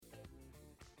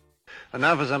And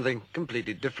now for something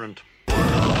completely different.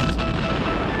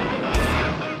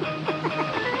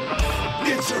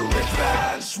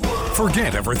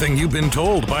 Forget everything you've been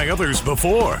told by others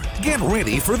before. Get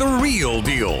ready for the real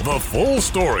deal, the full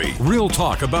story. Real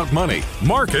talk about money,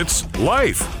 markets,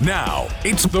 life. Now,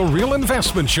 it's The Real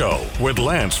Investment Show with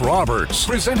Lance Roberts,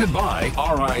 presented by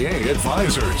RIA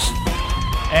Advisors.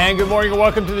 And good morning and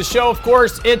welcome to the show. Of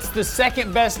course, it's the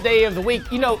second best day of the week.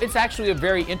 You know, it's actually a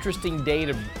very interesting day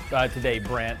today,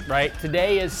 Brent, right?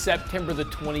 Today is September the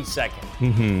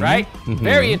 22nd, right?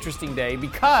 Very interesting day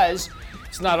because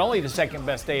it's not only the second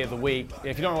best day of the week.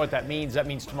 If you don't know what that means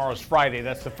tomorrow's Friday.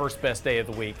 That's the first best day of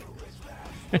the week,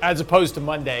 as opposed to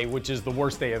Monday, which is the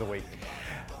worst day of the week.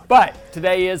 But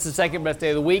today is the second best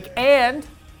day of the week, and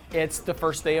it's the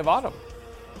first day of autumn.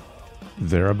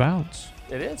 Thereabouts.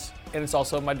 It is. And it's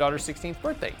also my daughter's 16th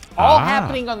birthday. All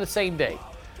happening on the same day.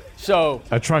 So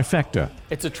a trifecta.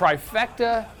 It's a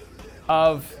trifecta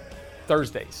of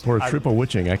Thursdays. Or a triple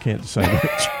witching, I can't say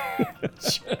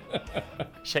which.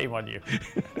 Shame on you.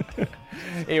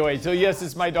 Anyway, so yes,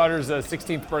 it's my daughter's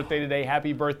 16th birthday today.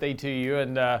 Happy birthday to you.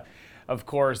 And of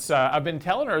course, I've been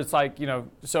telling her, it's like, you know,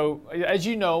 so as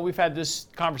you know, we've had this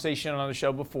conversation on the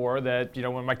show before that, you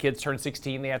know, when my kids turn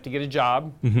 16, they have to get a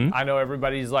job. I know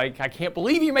everybody's like, I can't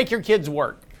believe you make your kids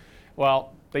work.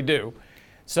 Well, they do.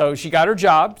 So she got her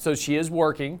job, so she is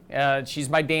working. She's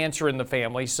my dancer in the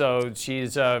family, so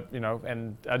she's, you know,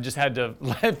 and I just had to,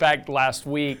 in fact, last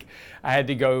week, I had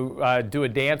to go do a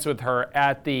dance with her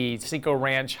at the Cinco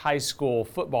Ranch High School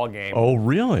football game. Oh,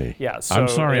 really? Yeah. So I'm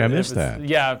sorry I missed that.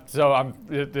 Yeah, so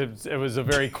it was a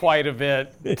very quiet event.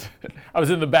 I was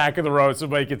in the back of the row so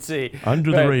nobody could see.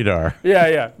 Under the radar.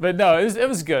 Yeah. But no, it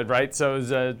was good, right? So it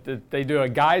was they do a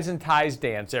guys and ties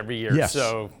dance every year. Yes.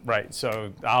 So, right.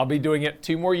 So I'll be doing it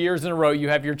 2 more years in a row. You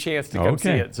have your chance to come see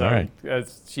it. So all right.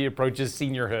 As she approaches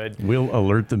seniorhood. We'll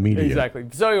alert the media. Exactly.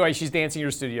 So anyway, she's dancing in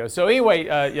her studio. So anyway,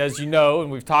 as you know,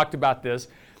 and we've talked about this,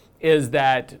 is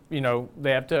that, you know,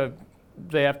 they have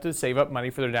to save up money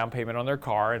for their down payment on their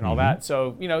car and all that.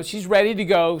 So, you know, she's ready to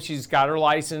go. She's got her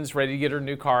license, ready to get her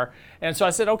new car. And so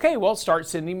I said, okay, well, start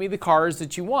sending me the cars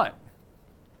that you want.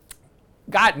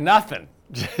 Got nothing.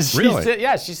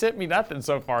 Really? She sent me nothing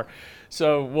so far.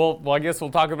 So, well, I guess we'll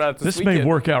talk about it this This weekend. may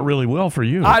work out really well for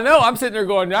you. I know. I'm sitting there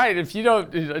going, right, if you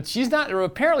don't,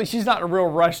 apparently she's not in a real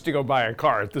rush to go buy a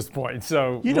car at this point.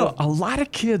 So, you know, a lot of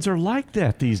kids are like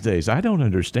that these days. I don't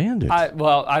understand it.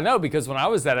 I know, because when I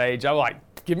was that age, I was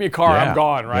like, give me a car, I'm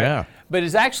gone, right? Yeah. But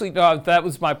it's actually, that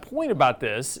was my point about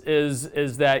this,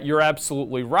 is that you're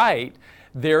absolutely right.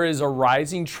 There is a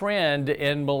rising trend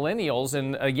in millennials,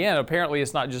 and again, apparently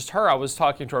it's not just her. I was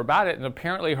talking to her about it, and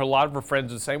apparently a lot of her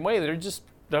friends are the same way.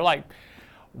 They're like,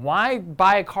 why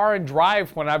buy a car and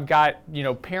drive when I've got, you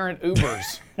know, parent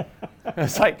Ubers?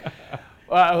 It's like,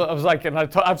 I was like, and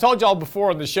I've told y'all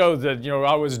before on the show that, you know,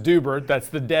 I was Duber, that's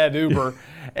the dead Uber,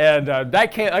 and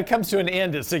that comes to an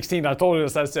end at 16. I told her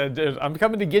this, I said, I'm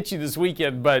coming to get you this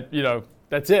weekend, but, you know,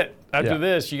 that's it. After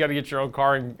this, you got to get your own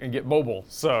car and get mobile.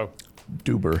 So.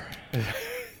 Duber.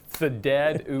 It's the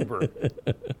dead Uber.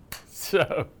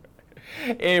 So,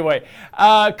 anyway,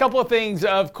 a couple of things.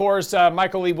 Of course,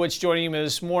 Michael Lebowitz joining me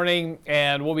this morning,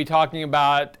 and we'll be talking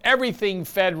about everything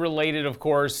Fed related, of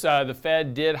course. The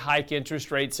Fed did hike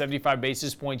interest rates 75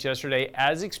 basis points yesterday,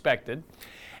 as expected.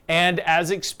 And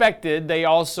as expected, they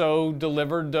also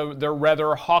delivered their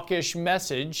rather hawkish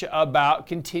message about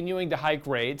continuing to hike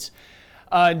rates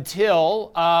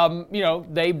until, you know,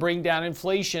 they bring down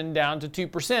inflation down to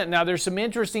 2%. Now, there's some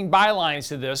interesting bylines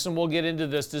to this, and we'll get into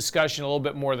this discussion a little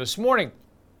bit more this morning.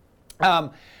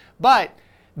 But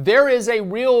there is a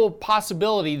real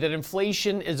possibility that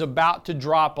inflation is about to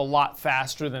drop a lot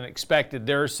faster than expected.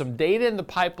 There's some data in the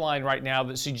pipeline right now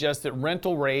that suggests that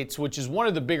rental rates, which is one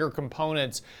of the bigger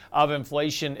components of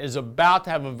inflation, is about to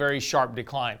have a very sharp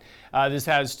decline. This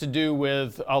has to do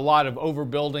with a lot of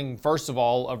overbuilding, first of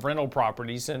all, of rental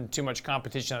properties and too much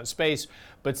competition in that space.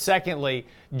 But secondly,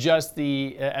 just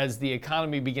as the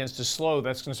economy begins to slow,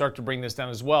 that's going to start to bring this down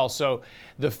as well. So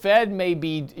the Fed may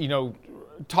be, you know,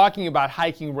 talking about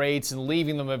hiking rates and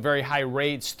leaving them at very high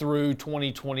rates through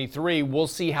 2023. We'll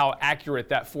see how accurate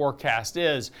that forecast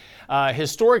is.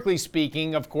 Historically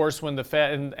speaking, of course, when the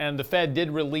Fed and the Fed did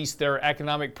release their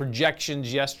economic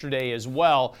projections yesterday as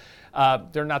well,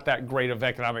 they're not that great of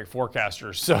economic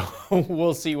forecasters, so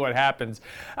we'll see what happens.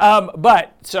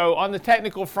 But so on the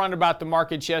technical front about the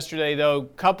markets yesterday, though, a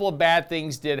couple of bad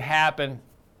things did happen.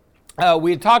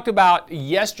 We had talked about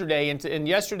yesterday in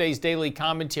yesterday's daily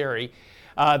commentary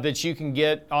that you can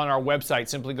get on our website.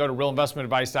 Simply go to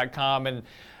realinvestmentadvice.com, and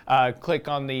click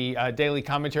on the daily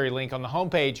commentary link on the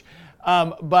homepage.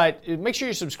 But make sure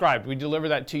you're subscribed. We deliver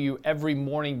that to you every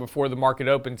morning before the market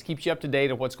opens. Keeps you up to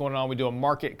date on what's going on. We do a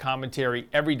market commentary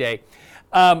every day.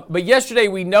 But yesterday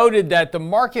we noted that the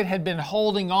market had been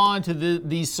holding on to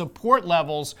these support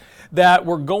levels that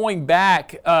were going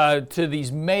back to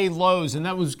these May lows, and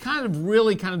that was kind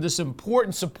of this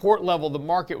important support level the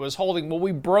market was holding. Well,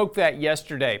 we broke that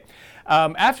yesterday.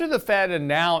 After the Fed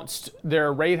announced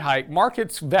their rate hike,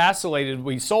 markets vacillated.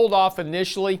 We sold off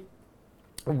initially,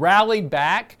 rallied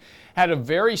back, had a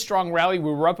very strong rally.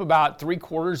 We were up about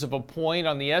 0.75 of a point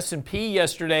on the S&P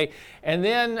yesterday. And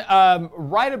then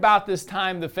right about this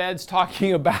time, the Fed's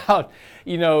talking about,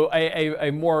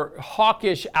 a more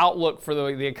hawkish outlook for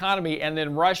the economy. And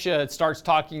then Russia starts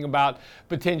talking about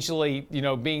potentially,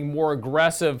 being more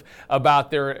aggressive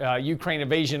about their Ukraine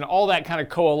invasion. All that kind of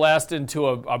coalesced into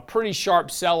a pretty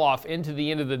sharp sell-off into the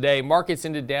end of the day. Markets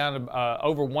ended down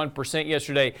over 1%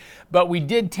 yesterday. But we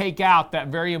did take out that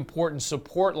very important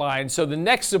support line. So the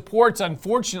next supports,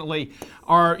 unfortunately,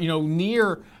 are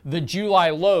near the July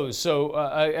lows. So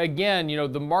again,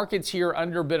 the market's here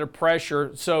under a bit of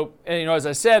pressure. So as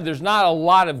I said, there's not a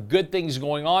lot of good things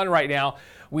going on right now.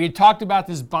 We had talked about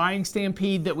this buying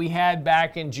stampede that we had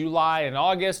back in July and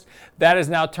August. That has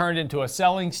now turned into a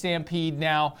selling stampede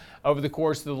now over the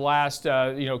course of the last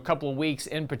couple of weeks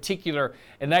in particular,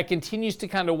 and that continues to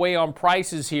kind of weigh on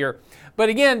prices here. But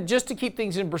again, just to keep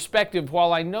things in perspective,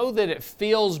 while I know that it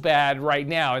feels bad right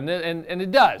now, and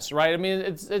it does, right? I mean,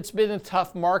 it's been a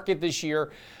tough market this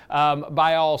year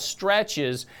by all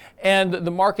stretches, and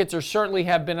the markets certainly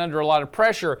have been under a lot of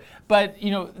pressure. But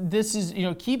this is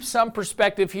keep some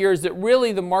perspective here is that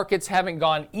really the markets haven't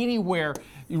gone anywhere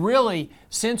really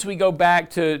since we go back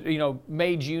to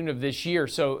May, June of this year.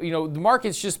 So the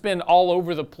market's just been all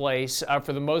over the place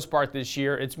for the most part this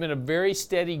year. It's been a very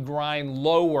steady grind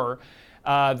lower.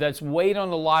 That's weighed on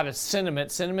a lot of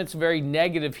sentiment. Sentiment's very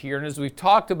negative here, and as we've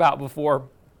talked about before,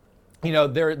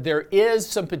 there is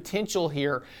some potential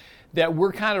here that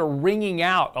we're kind of wringing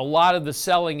out a lot of the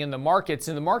selling in the markets,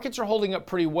 and the markets are holding up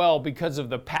pretty well because of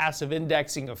the passive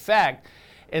indexing effect,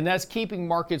 and that's keeping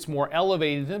markets more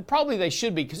elevated than probably they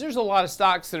should be, because there's a lot of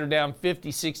stocks that are down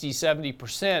 50, 60,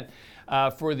 70%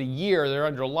 for the year. They're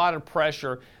under a lot of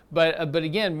pressure. But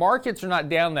again, markets are not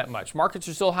down that much. Markets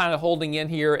are still kind of holding in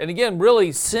here. And again,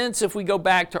 really, since if we go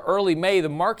back to early May, the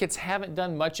markets haven't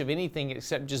done much of anything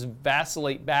except just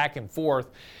vacillate back and forth.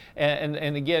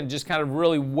 And again, just kind of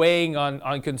really weighing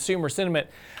on consumer sentiment,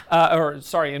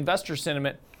 investor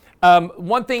sentiment.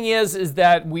 One thing is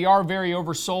that we are very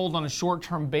oversold on a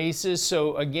short-term basis.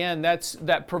 So again,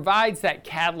 that provides that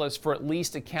catalyst for at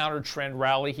least a counter trend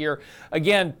rally here.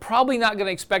 Again, probably not going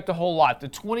to expect a whole lot. The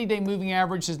 20-day moving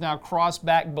average has now crossed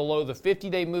back below the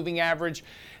 50-day moving average.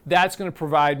 That's going to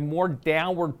provide more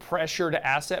downward pressure to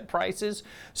asset prices.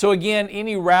 So again,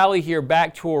 any rally here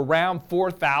back to around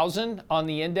 4,000 on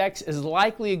the index is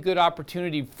likely a good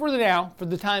opportunity for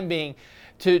the time being,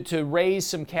 to raise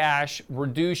some cash,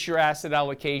 reduce your asset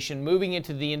allocation. Moving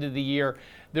into the end of the year,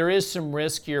 there is some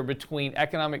risk here between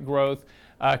economic growth,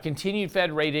 continued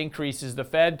Fed rate increases. The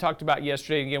Fed talked about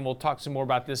yesterday, and again, we'll talk some more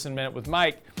about this in a minute with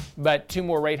Mike, but 2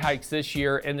 more rate hikes this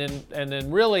year. And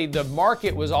then really the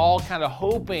market was all kind of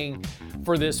hoping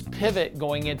for this pivot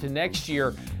going into next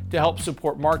year to help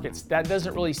support markets. That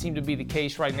doesn't really seem to be the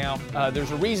case right now.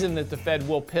 There's a reason that the Fed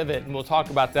will pivot, and we'll talk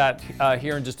about that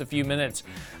here in just a few minutes.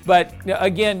 But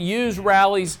again, use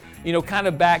rallies, kind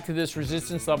of back to this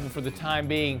resistance level for the time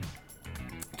being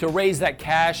to raise that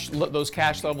cash, those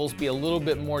cash levels, be a little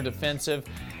bit more defensive.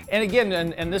 And again,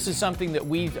 and this is something that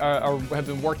we have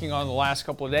been working on the last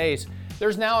couple of days.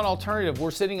 There's now an alternative.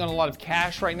 We're sitting on a lot of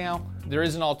cash right now. There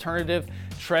is an alternative.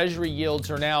 Treasury yields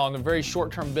are now on the very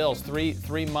short-term bills,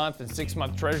 3-month and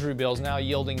 6-month Treasury bills now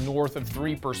yielding north of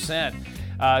 3%.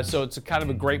 So it's kind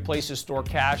of a great place to store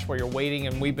cash while you're waiting,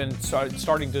 and we've been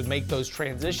starting to make those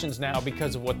transitions now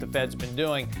because of what the Fed's been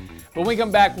doing. But when we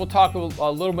come back, we'll talk a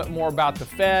little bit more about the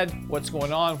Fed, what's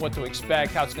going on, what to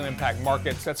expect, how it's going to impact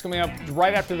markets. That's coming up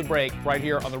right after the break, right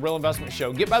here on The Real Investment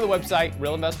Show. Get by the website,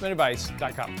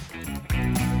 realinvestmentadvice.com.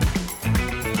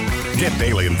 Get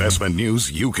daily investment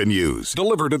news you can use,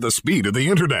 delivered at the speed of the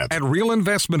internet at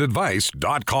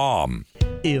realinvestmentadvice.com.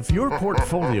 If your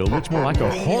portfolio looks more like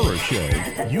a horror show,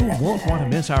 you won't want to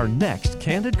miss our next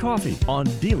Candid Coffee on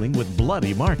dealing with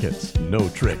bloody markets. No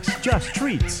tricks, just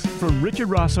treats. From Richard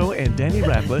Rosso and Danny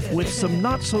Ratliff with some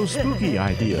not-so-spooky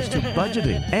ideas to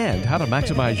budgeting and how to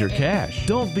maximize your cash.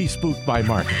 Don't be spooked by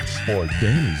markets or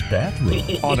Danny's bathroom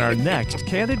on our next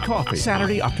Candid Coffee,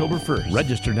 Saturday, October 1st.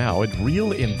 Register now at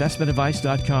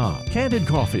realinvestmentadvice.com. Candid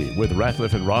Coffee with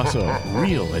Ratliff and Rosso.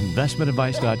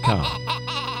 realinvestmentadvice.com.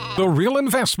 The Real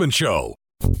Investment Show.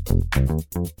 And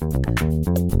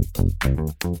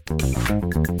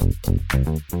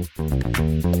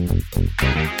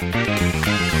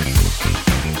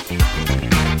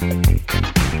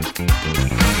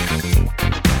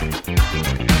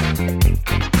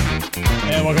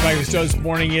welcome back to the show this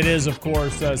morning. It is, of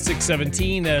course,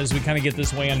 6:17 as we kind of get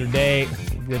this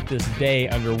day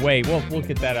underway. Well, we'll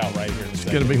get that out right here. It's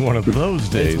going to be one of those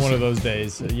days. It's one of those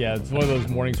days. Yeah, it's one of those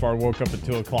mornings where I woke up at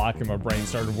 2 o'clock and my brain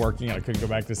started working and I couldn't go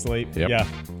back to sleep. Yep. Yeah.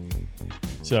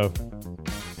 So,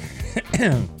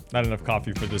 not enough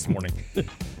coffee for this morning.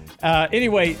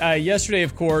 Anyway, yesterday,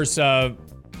 of course,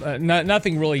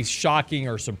 nothing really shocking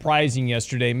or surprising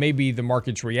yesterday. Maybe the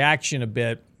market's reaction a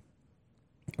bit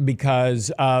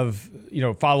because of,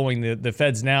 following the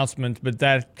Fed's announcement, but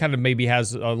that kind of maybe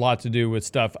has a lot to do with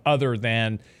stuff other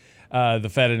than the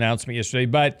Fed announcement yesterday.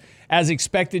 But as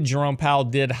expected, Jerome Powell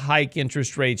did hike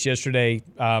interest rates yesterday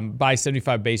by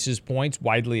 75 basis points,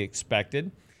 widely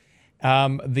expected.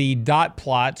 The dot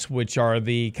plots, which are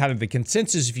the kind of the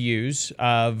consensus views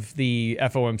of the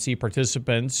FOMC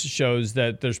participants, shows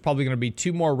that there's probably going to be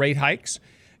 2 more rate hikes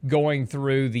going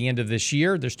through the end of this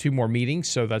year. There's 2 more meetings,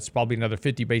 so that's probably another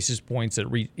 50 basis points at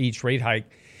each rate hike.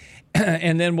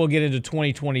 And then we'll get into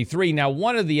 2023. Now,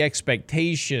 one of the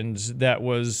expectations that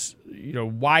was,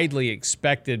 widely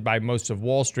expected by most of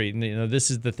Wall Street, and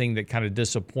this is the thing that kind of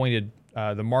disappointed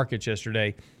the markets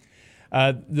yesterday.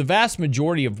 The vast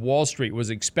majority of Wall Street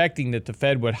was expecting that the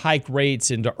Fed would hike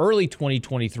rates into early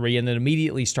 2023 and then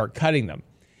immediately start cutting them.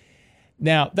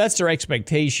 Now, that's their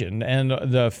expectation, and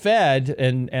the Fed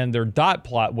and their dot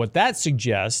plot, what that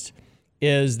suggests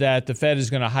is that the Fed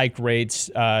is going to hike rates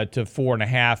to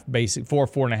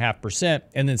 4.5%,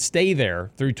 and then stay there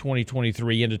through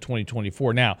 2023 into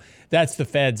 2024. Now, that's the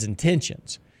Fed's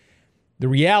intentions. The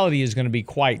reality is going to be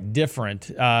quite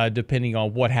different depending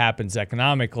on what happens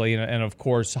economically. And of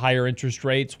course, higher interest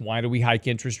rates. Why do we hike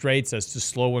interest rates? That's to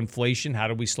slow inflation. How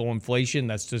do we slow inflation?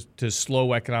 That's to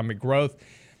slow economic growth.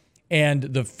 And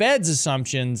the Fed's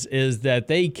assumptions is that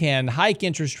they can hike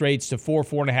interest rates to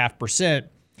 4.5%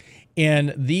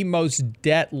 in the most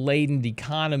debt-laden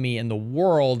economy in the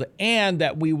world, and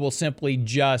that we will simply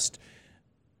just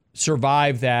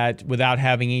survive that without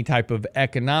having any type of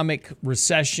economic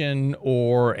recession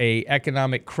or a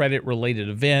economic credit-related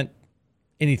event,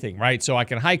 anything, right? So I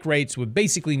can hike rates with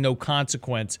basically no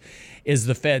consequence is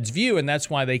the Fed's view, and that's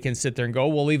why they can sit there and go,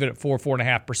 we'll leave it at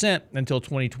 4.5% until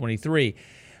 2023.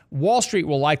 Wall Street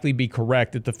will likely be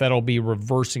correct that the Fed will be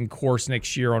reversing course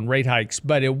next year on rate hikes,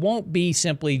 but it won't be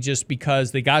simply just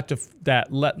because they got to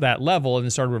that level and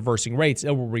then started reversing rates. It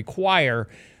will require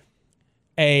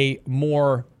a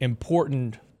more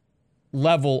important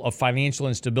level of financial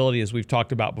instability, as we've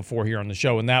talked about before here on the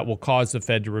show, and that will cause the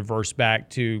Fed to reverse back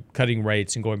to cutting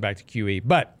rates and going back to QE.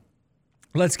 But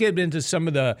let's get into some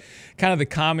of the kind of the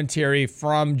commentary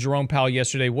from Jerome Powell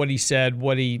yesterday, what he said,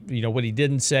 what he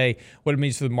didn't say, what it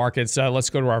means for the markets. Let's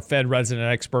go to our Fed resident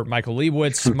expert, Michael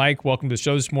Lebowitz. Mike, welcome to the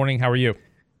show this morning. How are you?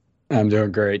 I'm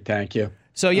doing great. Thank you.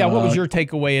 So, what was your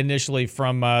takeaway initially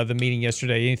from the meeting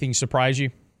yesterday? Anything surprise you?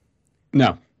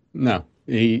 No.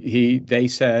 They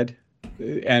said,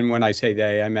 and when I say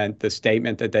they, I meant the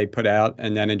statement that they put out,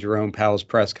 and then in Jerome Powell's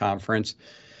press conference,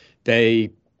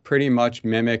 they pretty much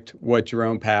mimicked what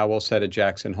Jerome Powell said at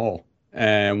Jackson Hole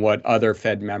and what other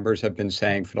Fed members have been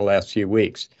saying for the last few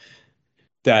weeks,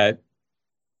 that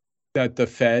the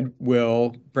Fed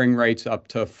will bring rates up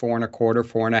to 4.25%,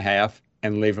 4.5%,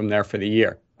 and leave them there for the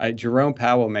year. Jerome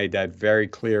Powell made that very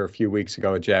clear a few weeks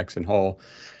ago at Jackson Hole.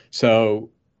 So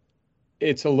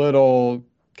it's a little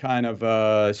kind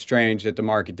of strange that the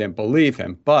market didn't believe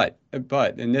him. But,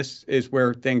 and this is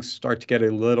where things start to get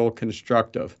a little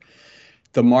constructive,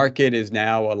 the market is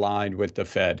now aligned with the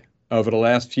Fed. Over the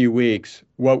last few weeks,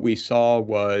 what we saw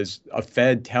was a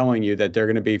Fed telling you that they're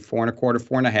going to be 4.25%,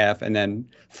 4.5%, and then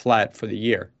flat for the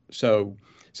year. So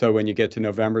when you get to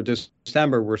November,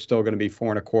 December, we're still going to be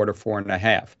 4.25%,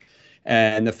 4.5%.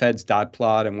 And the Fed's dot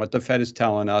plot and what the Fed is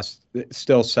telling us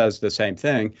still says the same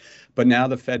thing. But now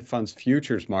the Fed funds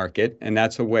futures market, and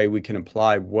that's a way we can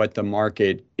apply what the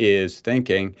market is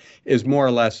thinking, is more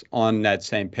or less on that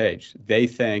same page. They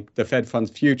think the Fed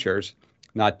funds futures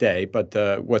not they, but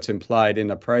what's implied in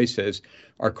the prices,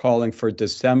 are calling for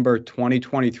December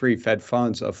 2023 Fed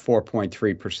funds of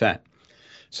 4.3%.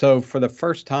 So for the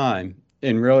first time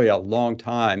in really a long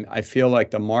time, I feel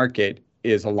like the market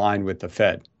is aligned with the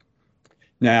Fed.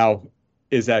 Now,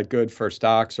 is that good for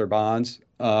stocks or bonds?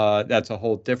 That's a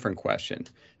whole different question.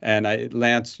 And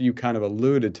Lance, you kind of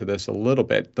alluded to this a little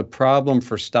bit. The problem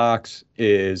for stocks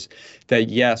is that,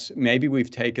 yes, maybe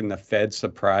we've taken the Fed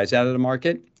surprise out of the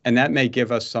market, and that may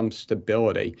give us some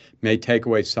stability, may take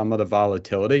away some of the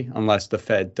volatility unless the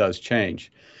Fed does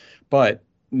change. But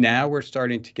now we're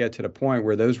starting to get to the point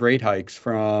where those rate hikes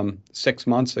from 6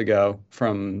 months ago,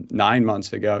 from 9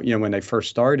 months ago, when they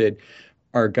first started,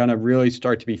 are going to really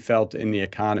start to be felt in the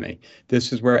economy.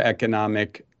 This is where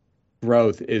economic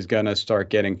growth is going to start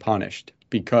getting punished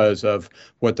because of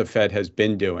what the Fed has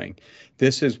been doing.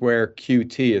 This is where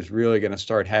QT is really going to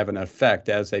start having an effect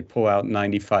as they pull out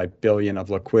 $95 billion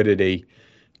of liquidity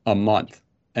a month.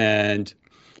 And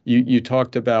you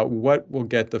talked about what will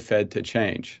get the Fed to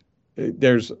change.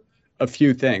 There's a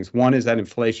few things. One is that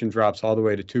inflation drops all the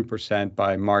way to 2%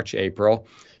 by March, April.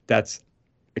 That's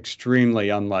extremely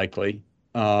unlikely.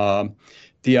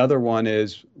 The other one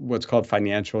is what's called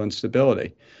financial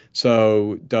instability.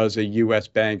 So does a U.S.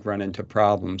 bank run into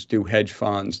problems? Do hedge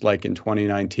funds, like in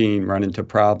 2019, run into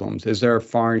problems? Is there a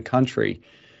foreign country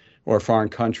or foreign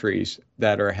countries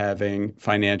that are having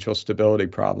financial stability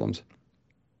problems?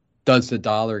 Does the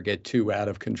dollar get too out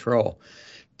of control?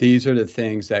 These are the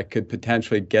things that could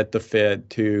potentially get the Fed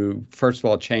to, first of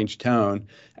all, change tone,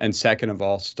 and second of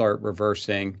all, start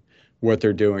reversing what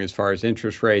they're doing as far as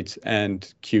interest rates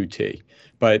and QT.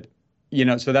 But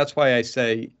so that's why I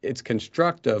say it's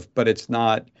constructive, but it's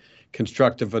not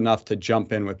constructive enough to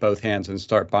jump in with both hands and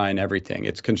start buying everything.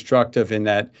 It's constructive in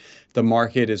that the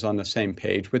market is on the same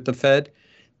page with the Fed,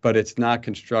 but it's not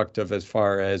constructive as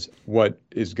far as what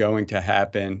is going to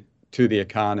happen to the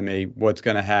economy, what's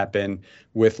going to happen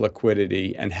with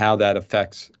liquidity, and how that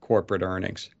affects corporate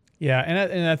earnings. Yeah,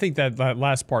 and I think that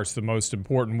last part's the most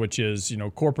important, which is,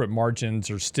 corporate margins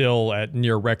are still at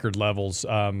near record levels.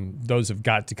 Those have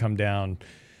got to come down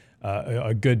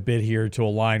a good bit here to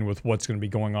align with what's going to be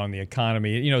going on in the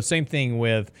economy. Same thing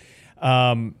with,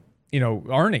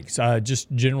 earnings,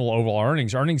 just general overall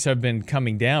earnings. Earnings have been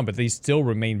coming down, but they still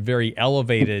remain very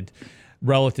elevated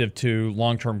relative to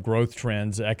long-term growth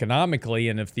trends economically.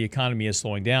 And if the economy is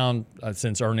slowing down,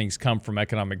 since earnings come from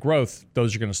economic growth,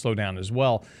 those are going to slow down as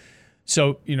well.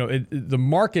 So, the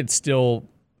market's still,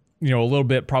 a little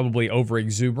bit probably over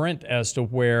exuberant as to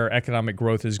where economic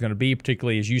growth is going to be,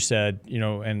 particularly as you said,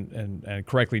 and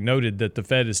correctly noted that the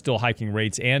Fed is still hiking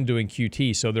rates and doing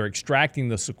QT. So they're extracting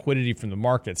this liquidity from the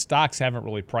market. Stocks haven't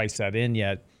really priced that in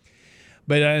yet.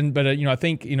 But I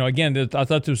think, again, I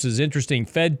thought this was interesting.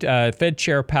 Fed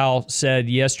Chair Powell said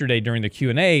yesterday during the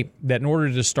Q&A that in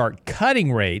order to start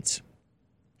cutting rates,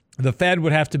 the Fed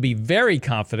would have to be very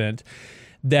confident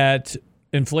that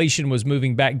inflation was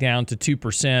moving back down to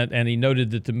 2%, and he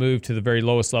noted that the move to the very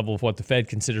lowest level of what the Fed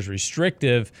considers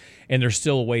restrictive, and there's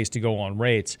still ways to go on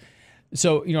rates.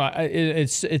 So,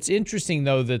 it's interesting,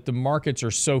 though, that the markets are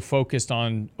so focused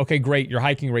on, okay, great, you're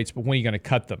hiking rates, but when are you going to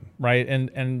cut them, right?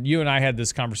 And you and I had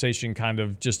this conversation kind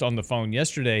of just on the phone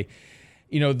yesterday.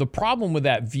 The problem with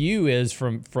that view is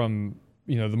from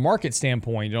the market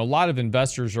standpoint, a lot of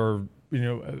investors are,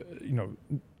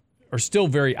 are still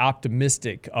very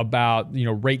optimistic about,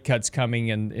 rate cuts coming,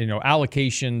 and,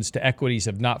 allocations to equities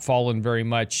have not fallen very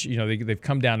much. They've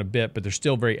come down a bit, but they're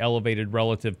still very elevated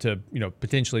relative to,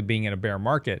 potentially being in a bear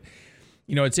market.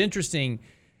 It's interesting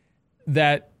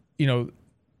that,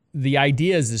 the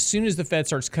idea is as soon as the Fed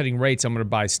starts cutting rates, I'm going to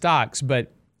buy stocks,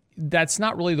 but that's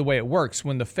not really the way it works.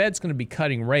 When the Fed's going to be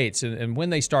cutting rates, and when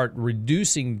they start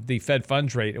reducing the Fed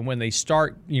funds rate, and when they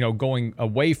start, going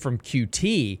away from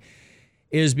QT,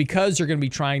 is because they're going to be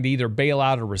trying to either bail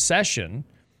out a recession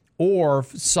or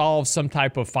solve some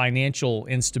type of financial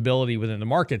instability within the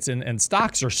markets. And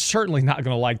stocks are certainly not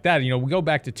going to like that. We go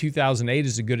back to 2008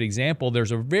 as a good example.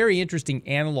 There's a very interesting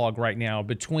analog right now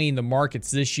between the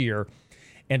markets this year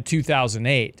and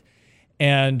 2008.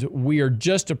 And we are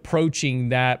just approaching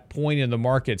that point in the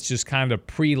markets, just kind of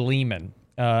pre-Lehman.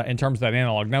 In terms of that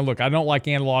analog. Now, look, I don't like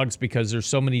analogs because there's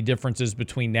so many differences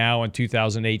between now and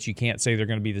 2008. You can't say they're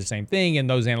going to be the same thing, and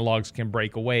those analogs can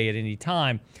break away at any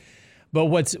time. But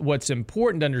what's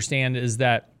important to understand is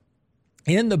that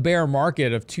in the bear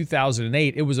market of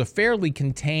 2008, it was a fairly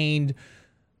contained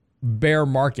bear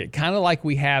market, kind of like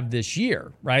we have this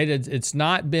year, right? It's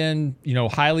not been,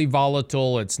 highly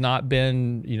volatile. It's not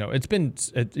been,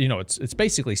 it's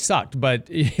basically sucked, but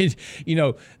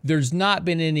there's not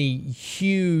been any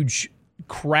huge,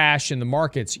 crash in the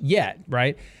markets yet,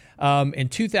 right? In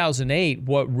 2008,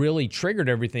 what really triggered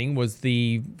everything was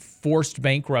the forced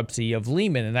bankruptcy of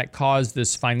Lehman, and that caused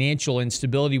this financial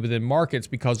instability within markets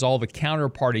because all the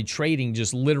counterparty trading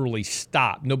just literally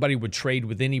stopped. Nobody would trade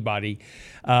with anybody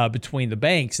between the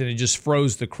banks, and it just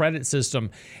froze the credit system.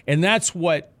 And that's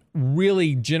what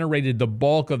really generated the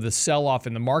bulk of the sell-off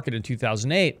in the market in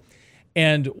 2008.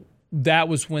 And that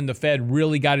was when the Fed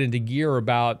really got into gear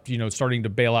about, starting to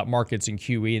bail out markets and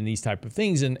QE and these type of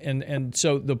things. And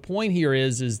so the point here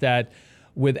is that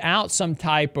without some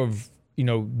type of,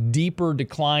 deeper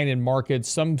decline in markets,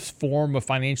 some form of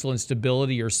financial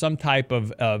instability or some type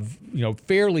of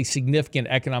fairly significant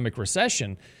economic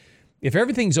recession, if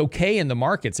everything's okay in the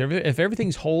markets, if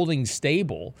everything's holding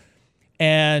stable,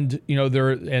 and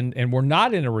we're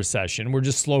not in a recession, we're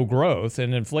just slow growth,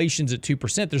 and inflation's at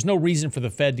 2%, there's no reason for the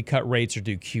Fed to cut rates or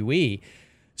do QE.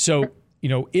 So,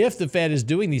 if the Fed is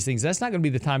doing these things, that's not going to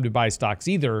be the time to buy stocks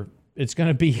either. It's going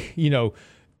to be,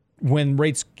 when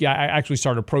rates actually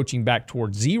start approaching back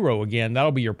towards zero again,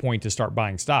 that'll be your point to start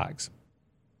buying stocks.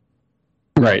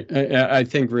 Right. I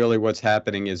think really what's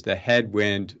happening is the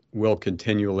headwind will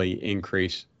continually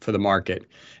increase for the market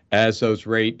as those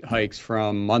rate hikes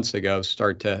from months ago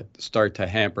start to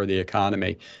hamper the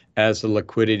economy, as the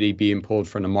liquidity being pulled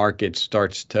from the market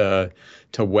starts to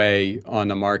weigh on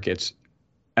the markets,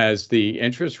 as the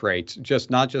interest rates,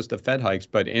 not just the Fed hikes,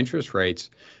 but interest rates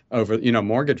over,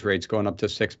 mortgage rates going up to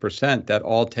 6%, that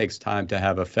all takes time to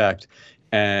have effect.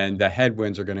 And the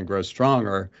headwinds are going to grow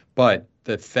stronger, but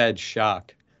the Fed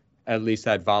shock, at least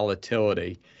that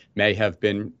volatility, may have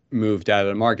been moved out of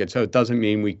the market. So it doesn't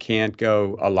mean we can't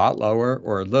go a lot lower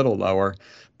or a little lower,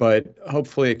 but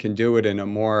hopefully it can do it in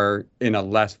a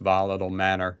less volatile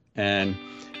manner. And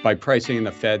by pricing in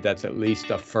the Fed, that's at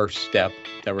least a first step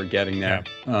that we're getting there.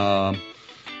 Yeah.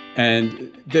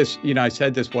 And this, I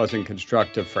said this wasn't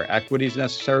constructive for equities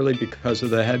necessarily because of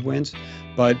the headwinds,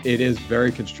 but it is very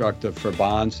constructive for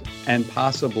bonds and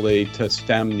possibly to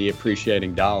stem the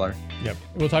appreciating dollar. Yep.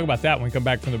 We'll talk about that when we come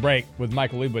back from the break with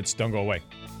Michael Lebowitz. Don't go away.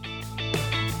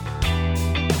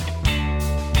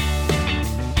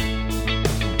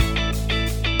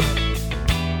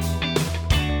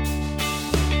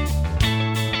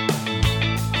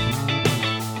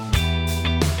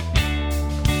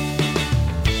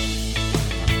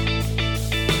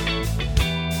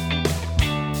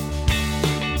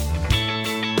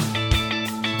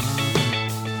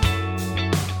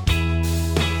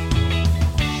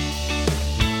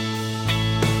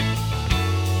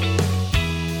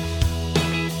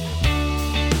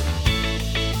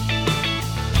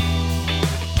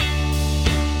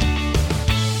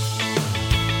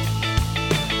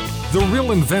 The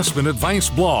Real Investment Advice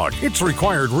blog. It's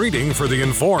required reading for the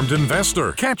informed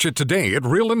investor. Catch it today at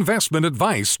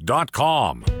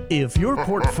realinvestmentadvice.com. If your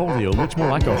portfolio looks more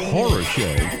like a horror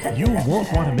show, you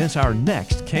won't want to miss our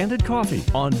next Candid Coffee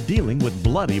on dealing with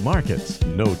bloody markets.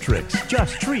 No tricks,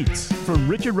 just treats. From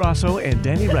Richard Rosso and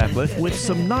Danny Ratliff with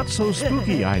some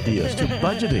not-so-spooky ideas to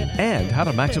budgeting and how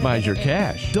to maximize your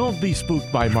cash. Don't be spooked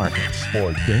by markets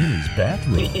or Danny's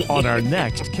bathroom on our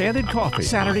next Candid Coffee,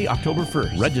 Saturday, October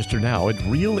 1st. Register now at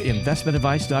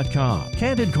realinvestmentadvice.com.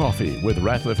 Candid Coffee with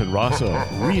Ratliff and Rosso.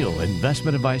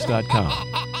 realinvestmentadvice.com.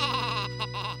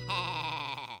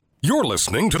 You're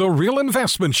listening to The Real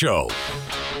Investment Show.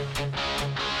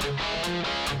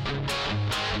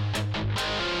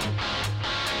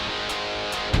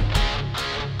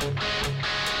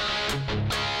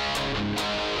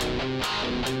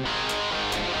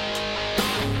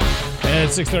 And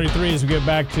it's 6:33 as we get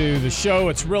back to the show.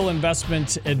 It's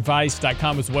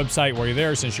realinvestmentadvice.com is the website where you're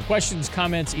there. Send your questions,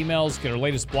 comments, emails, get our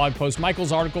latest blog post.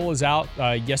 Michael's article is out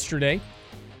yesterday.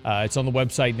 It's on the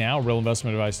website now,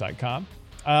 realinvestmentadvice.com.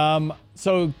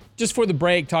 So just for the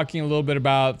break, talking a little bit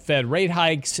about Fed rate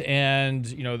hikes and,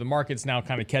 the market's now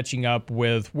kind of catching up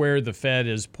with where the Fed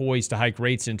is poised to hike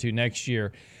rates into next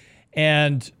year.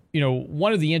 And,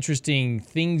 one of the interesting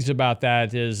things about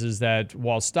that is that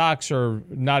while stocks are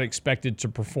not expected to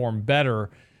perform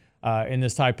better in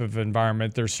this type of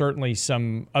environment, there's certainly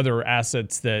some other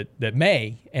assets that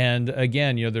may. And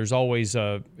again, there's always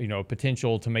a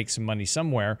potential to make some money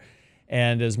somewhere.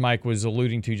 And as Mike was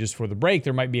alluding to just for the break,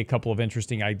 there might be a couple of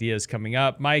interesting ideas coming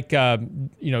up. Mike,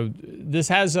 this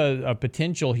has a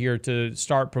potential here to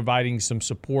start providing some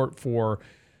support for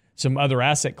some other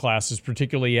asset classes,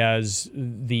 particularly as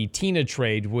the TINA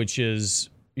trade, which is,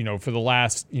 for the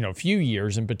last, few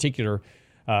years in particular,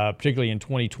 particularly in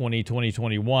 2020,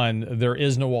 2021, there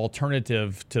is no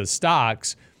alternative to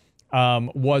stocks,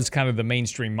 was kind of the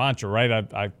mainstream mantra, right?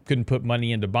 I couldn't put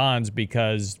money into bonds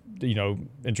because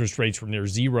interest rates were near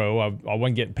zero. I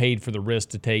wasn't getting paid for the risk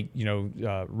to take,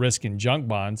 risk in junk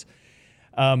bonds.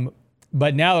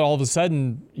 But now that all of a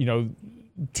sudden,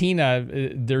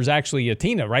 TINA, there's actually a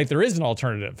TINA, right? There is an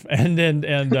alternative, and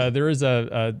there is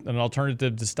an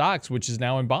alternative to stocks, which is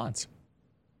now in bonds.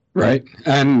 Right,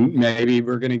 and maybe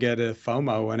we're going to get a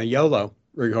FOMO and a YOLO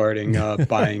regarding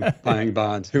buying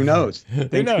bonds. Who knows?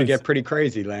 Things can get pretty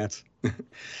crazy, Lance.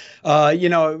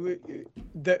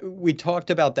 We talked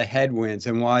about the headwinds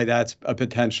and why that's a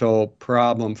potential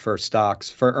problem for stocks,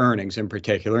 for earnings in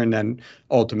particular, and then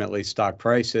ultimately stock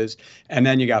prices. And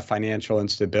then you got financial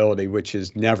instability, which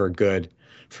is never good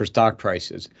for stock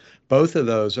prices. Both of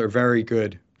those are very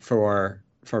good for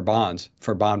bonds,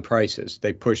 for bond prices.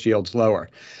 They push yields lower.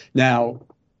 Now,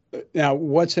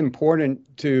 what's important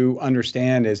to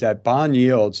understand is that bond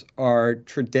yields are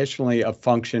traditionally a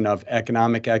function of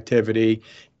economic activity,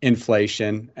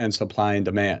 inflation, and supply and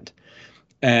demand.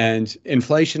 And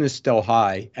inflation is still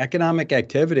high. Economic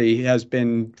activity has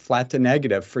been flat to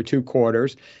negative for 2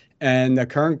 quarters, and the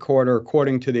current quarter,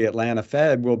 according to the Atlanta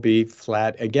Fed, will be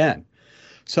flat again.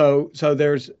 So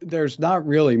there's not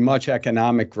really much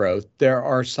economic growth. There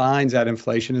are signs that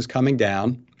inflation is coming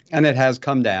down, and it has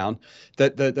come down.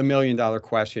 The million-dollar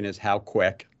question is how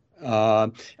quick.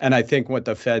 And I think what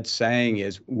the Fed's saying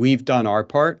is we've done our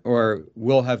part, or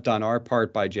we'll have done our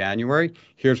part by January.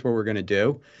 Here's what we're going to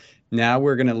do. Now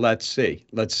we're going to let's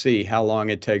see how long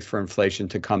it takes for inflation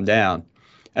to come down.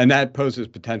 And that poses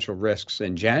potential risks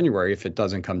in January if it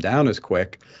doesn't come down as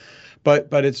quick.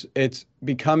 But it's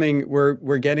becoming,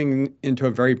 we're getting into a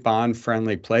very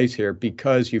bond-friendly place here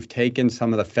because you've taken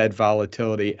some of the Fed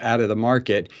volatility out of the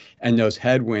market, and those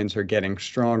headwinds are getting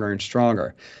stronger and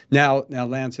stronger. Now,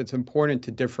 Lance, it's important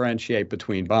to differentiate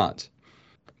between bonds.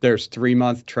 There's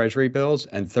 3-month Treasury bills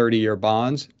and 30-year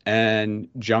bonds and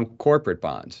junk corporate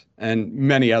bonds and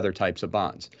many other types of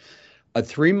bonds. A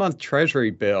 3-month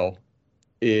Treasury bill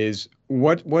is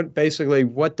what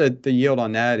the yield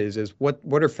on that is what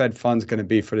are Fed funds going to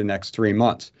be for the next 3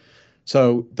 months?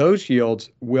 So those yields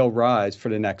will rise for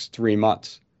the next 3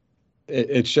 months.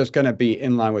 It's just going to be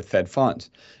in line with Fed funds.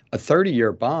 A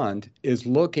 30-year bond is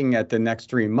looking at the next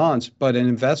 3 months, but an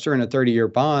investor in a 30-year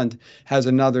bond has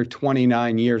another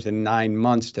 29 years and 9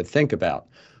 months to think about.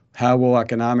 How will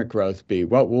economic growth be?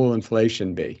 What will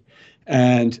inflation be?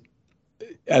 And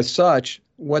as such,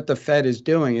 what the Fed is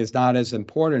doing is not as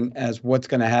important as what's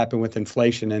going to happen with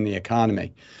inflation in the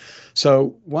economy.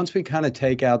 So once we kind of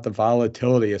take out the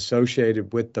volatility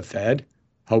associated with the Fed,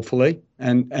 hopefully,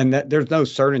 and that there's no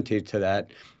certainty to that,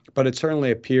 but it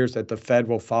certainly appears that the Fed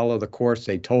will follow the course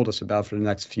they told us about for the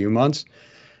next few months.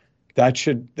 That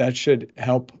should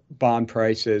help bond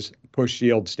prices push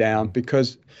yields down,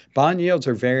 because bond yields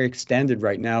are very extended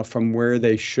right now from where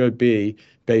they should be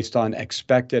based on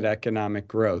expected economic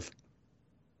growth.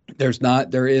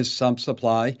 There is some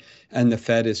supply, and the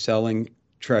Fed is selling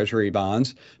Treasury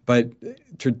bonds, but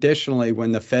traditionally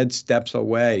when the Fed steps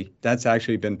away, that's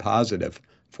actually been positive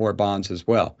for bonds as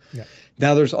well. Yeah.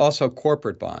 Now there's also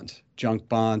corporate bonds, junk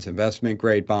bonds, investment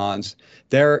grade bonds.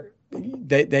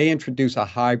 They introduce a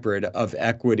hybrid of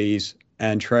equities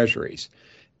and Treasuries.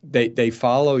 They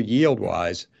follow yield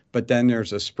wise, but then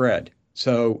there's a spread.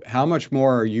 So how much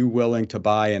more are you willing to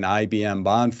buy an IBM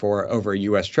bond for over a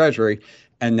U.S. Treasury?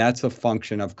 And that's a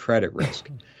function of credit risk.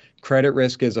 Credit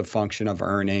risk is a function of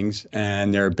earnings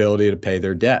and their ability to pay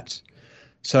their debts.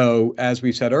 So as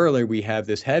we said earlier, we have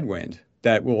this headwind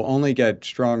that will only get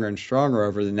stronger and stronger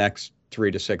over the next 3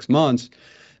 to 6 months,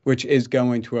 which is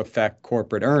going to affect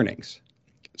corporate earnings.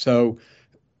 So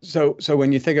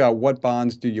when you think about what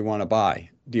bonds do you want to buy?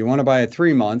 Do you want to buy a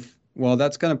 3-month? Well,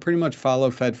 that's going to pretty much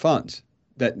follow Fed funds.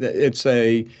 It's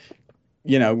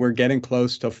we're getting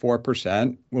close to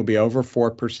 4%. We'll be over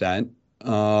 4%.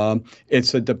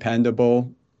 It's a dependable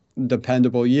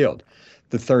yield.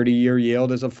 The 30-year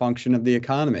yield is a function of the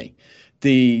economy.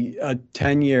 The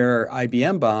 10-year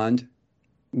IBM bond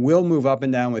will move up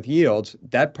and down with yields.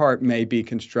 That part may be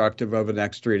constructive over the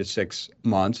next 3 to 6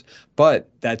 months, but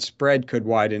that spread could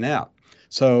widen out.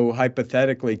 So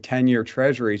hypothetically, 10-year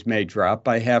treasuries may drop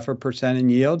by 0.5% in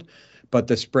yield, but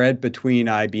the spread between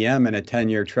IBM and a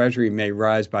 10-year treasury may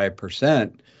rise by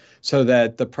 1%, so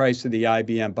that the price of the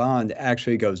IBM bond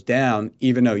actually goes down,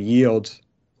 even though yields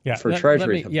for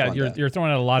treasuries have gone down. You're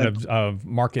throwing out a lot of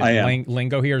market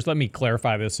lingo here. So let me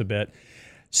clarify this a bit.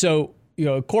 So,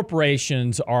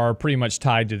 corporations are pretty much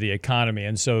tied to the economy.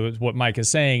 And so what Mike is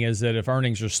saying is that if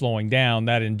earnings are slowing down,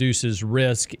 that induces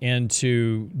risk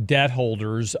into debt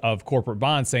holders of corporate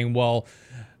bonds saying, well,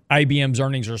 IBM's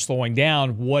earnings are slowing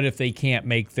down. What if they can't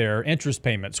make their interest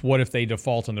payments? What if they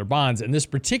default on their bonds? And this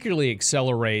particularly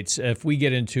accelerates if we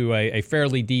get into a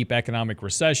fairly deep economic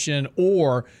recession,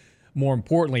 or more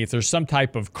importantly, if there's some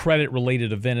type of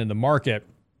credit-related event in the market.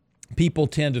 People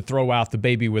tend to throw out the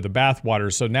baby with the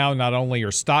bathwater. So now not only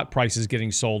are stock prices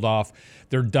getting sold off,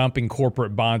 they're dumping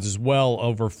corporate bonds as well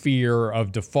over fear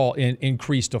of default,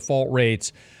 increased default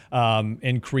rates,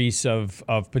 increase of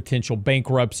potential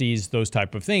bankruptcies, those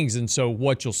type of things. And so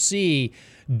what you'll see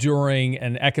during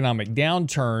an economic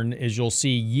downturn is you'll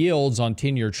see yields on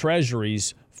 10-year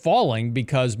treasuries falling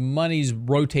because money's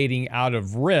rotating out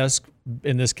of risk,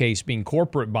 in this case being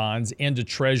corporate bonds, into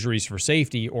treasuries for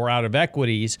safety, or out of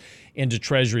equities into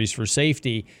treasuries for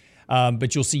safety.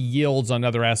 But you'll see yields on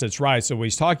other assets rise. So what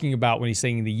he's talking about when he's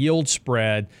saying the yield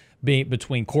spread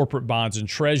between corporate bonds and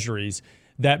treasuries,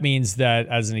 that means that,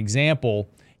 as an example,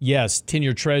 yes,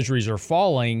 10-year treasuries are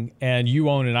falling and you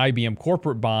own an IBM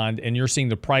corporate bond and you're seeing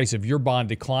the price of your bond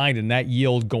decline and that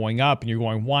yield going up, and you're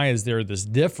going, why is there this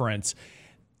difference?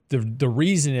 The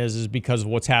reason is because of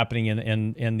what's happening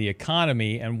in the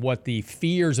economy and what the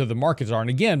fears of the markets are. And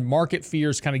again, market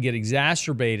fears kind of get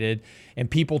exacerbated, and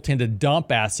people tend to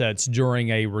dump assets during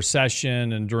a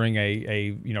recession and during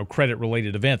a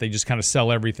credit-related event. They just kind of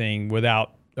sell everything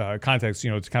without context.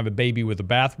 It's kind of the baby with the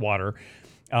bathwater.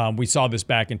 We saw this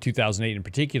back in 2008 in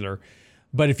particular.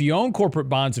 But if you own corporate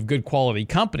bonds of good quality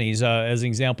companies, as an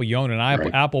example, you own an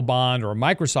Apple bond or a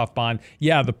Microsoft bond,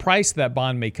 the price of that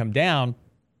bond may come down.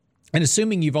 And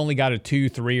assuming you've only got a 2,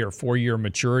 3, or 4-year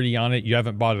maturity on it, you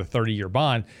haven't bought a 30-year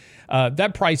bond,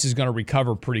 that price is going to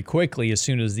recover pretty quickly as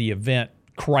soon as the event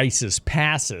crisis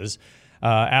passes.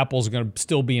 Apple's going to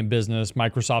still be in business.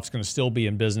 Microsoft's going to still be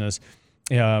in business.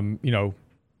 What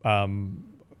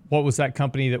was that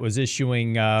company that was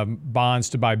issuing bonds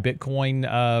to buy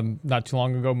Bitcoin not too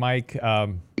long ago, Mike?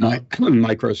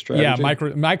 MicroStrategy. Yeah,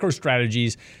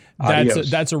 MicroStrategies.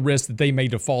 That's a risk that they may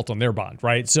default on their bond,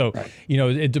 right? So,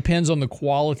 it depends on the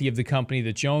quality of the company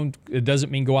that you own. It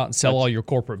doesn't mean go out and sell all your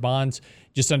corporate bonds.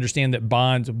 Just understand that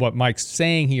bonds, what Mike's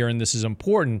saying here, and this is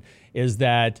important, is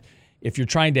that if you're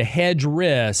trying to hedge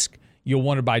risk, you'll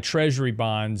want to buy treasury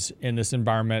bonds in this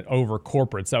environment over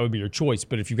corporates. That would be your choice.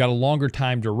 But if you've got a longer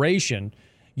time duration,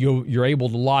 you're able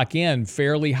to lock in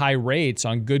fairly high rates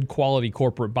on good quality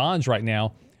corporate bonds right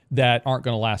now that aren't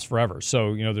going to last forever.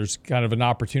 So, there's kind of an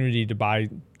opportunity to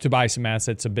buy some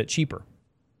assets a bit cheaper.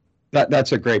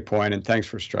 That's a great point, and thanks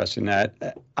for stressing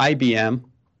that. IBM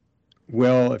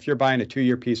will, if you're buying a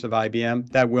 2-year piece of IBM,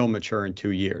 that will mature in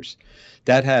 2 years.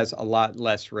 That has a lot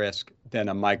less risk than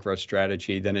a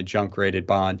MicroStrategy, than a junk-rated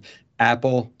bond.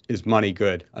 Apple is money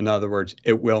good. In other words,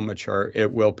 it will mature,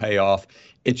 it will pay off.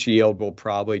 Its yield will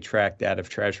probably track that of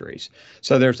treasuries.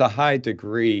 So there's a high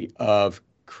degree of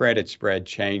credit spread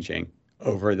changing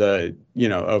over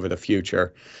the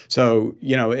future. So,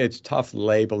 it's tough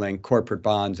labeling corporate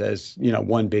bonds as,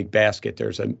 one big basket.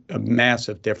 There's a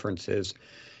massive differences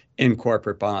in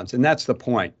corporate bonds. And that's the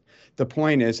point. The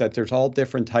point is that there's all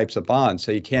different types of bonds.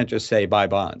 So you can't just say buy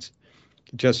bonds.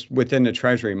 Just within the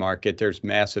treasury market, there's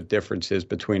massive differences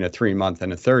between a 3-month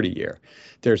and a 30-year.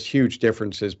 There's huge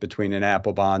differences between an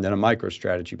Apple bond and a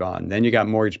MicroStrategy bond. Then you got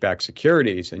mortgage-backed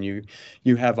securities, and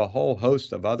you have a whole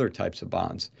host of other types of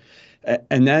bonds.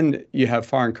 And then you have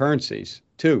foreign currencies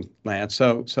too, Lance.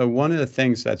 So one of the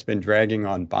things that's been dragging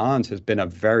on bonds has been a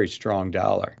very strong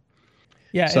dollar.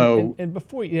 Yeah, so, and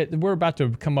before we're about to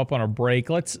come up on a break,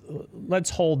 let's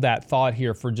hold that thought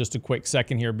here for just a quick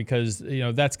second here, because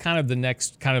that's kind of the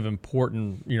next kind of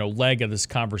important leg of this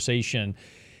conversation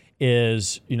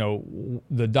is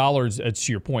the dollar's,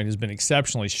 to your point, has been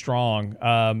exceptionally strong.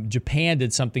 Japan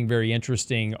did something very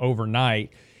interesting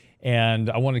overnight, and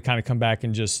I want to kind of come back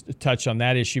and just touch on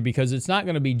that issue, because it's not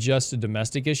going to be just a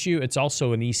domestic issue; it's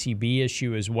also an ECB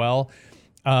issue as well.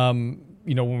 When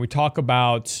we talk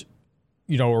about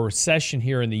a recession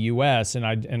here in the U.S., and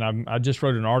I just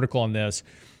wrote an article on this.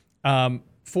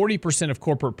 40% of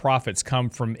corporate profits come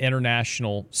from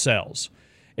international sales.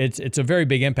 It's a very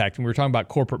big impact. And we were talking about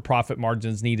corporate profit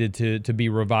margins needed to be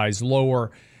revised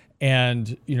lower.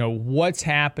 And what's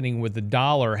happening with the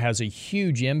dollar has a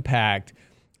huge impact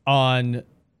on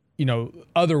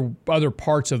other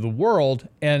parts of the world,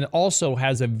 and also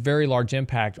has a very large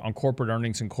impact on corporate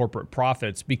earnings and corporate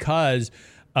profits because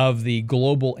of the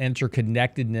global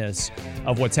interconnectedness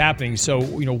of what's happening. So,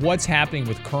 what's happening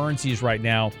with currencies right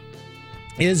now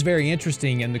is very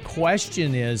interesting. And the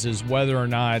question is whether or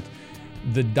not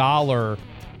the dollar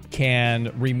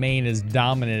can remain as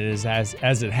dominant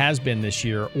as it has been this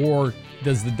year, or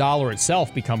does the dollar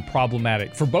itself become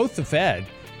problematic for both the Fed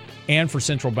and for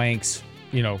central banks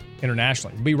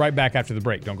internationally. We'll be right back after the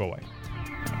break. Don't go away.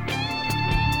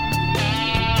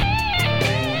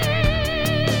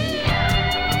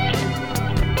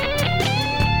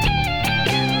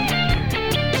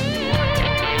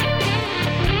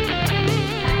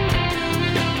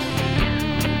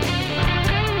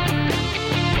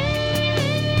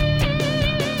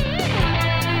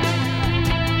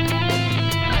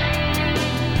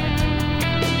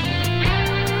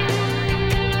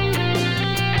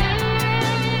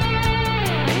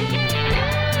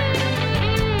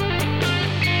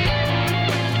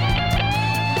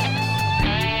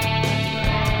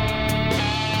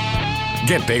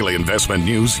 Get daily investment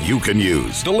news you can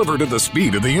use, delivered at the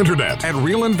speed of the internet at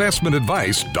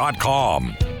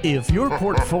realinvestmentadvice.com. If your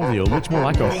portfolio looks more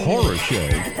like a horror show,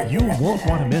 you won't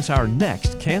want to miss our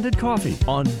next Candid Coffee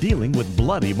on dealing with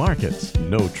bloody markets.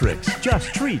 No tricks,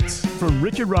 just treats. From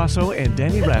Richard Rosso and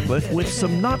Danny Ratliff with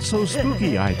some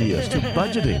not-so-spooky ideas to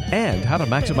budgeting and how to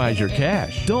maximize your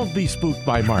cash. Don't be spooked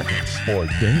by markets or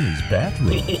Danny's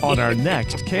bathroom on our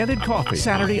next Candid Coffee,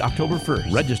 Saturday, October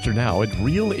 1st. Register now at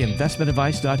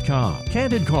realinvestmentadvice.com.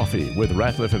 Candid Coffee with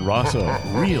Ratliff and Rosso,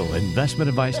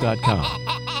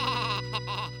 realinvestmentadvice.com.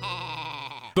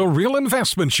 The Real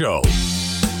Investment Show.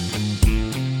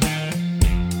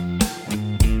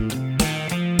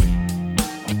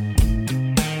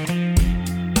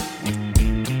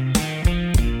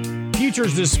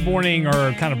 Futures this morning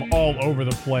are kind of all over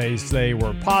the place. They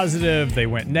were positive, they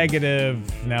went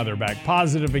negative, now they're back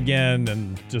positive again,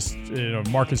 and just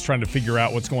markets trying to figure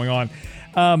out what's going on.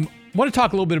 I want to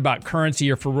talk a little bit about currency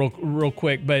here for real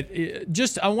quick, but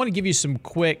I want to give you some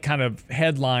quick kind of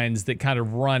headlines that kind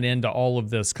of run into all of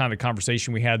this kind of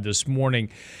conversation we had this morning.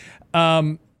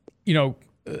 The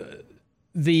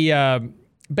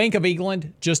Bank of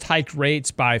England just hiked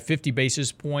rates by 50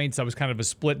 basis points. That was kind of a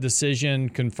split decision,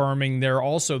 confirming their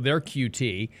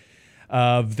QT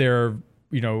of their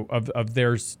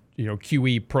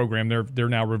QE program. They're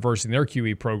now reversing their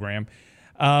QE program.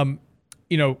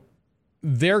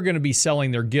 They're going to be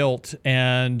selling their gilt.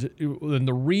 And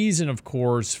the reason, of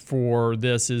course, for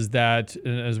this is that,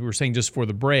 as we were saying just for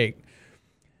the break,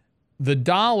 the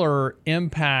dollar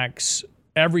impacts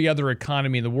every other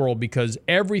economy in the world because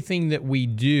everything that we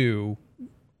do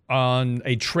on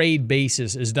a trade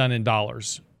basis is done in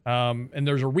dollars. And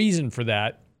there's a reason for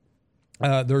that.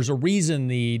 There's a reason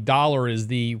the dollar is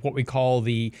what we call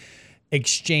the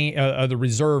exchange, the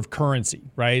reserve currency,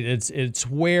 right? It's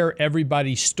where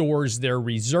everybody stores their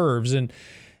reserves, and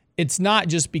it's not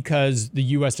just because the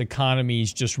U.S. economy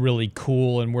is just really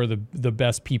cool and we're the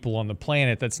best people on the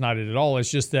planet. That's not it at all.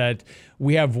 It's just that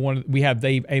we have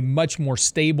a much more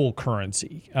stable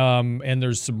currency, and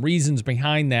there's some reasons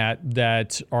behind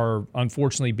that are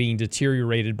unfortunately being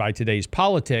deteriorated by today's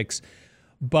politics.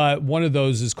 But one of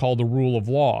those is called the rule of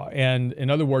law. And in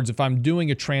other words, if I'm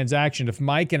doing a transaction, if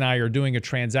Mike and I are doing a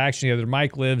transaction together,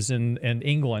 Mike lives in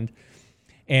England,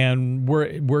 and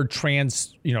we're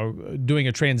doing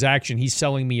a transaction, he's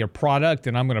selling me a product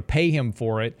and I'm going to pay him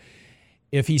for it.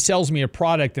 If he sells me a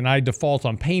product and I default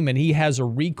on payment, he has a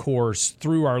recourse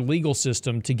through our legal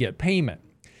system to get payment.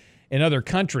 In other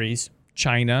countries,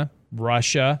 China,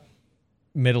 Russia,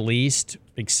 Middle East,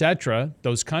 etc.,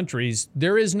 those countries,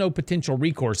 there is no potential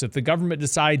recourse. If the government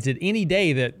decides at any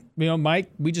day that, Mike,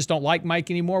 we just don't like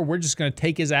Mike anymore, we're just going to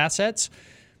take his assets,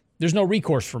 there's no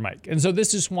recourse for Mike. And so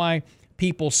this is why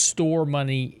people store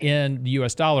money in the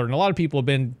U.S. dollar. And a lot of people have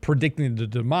been predicting the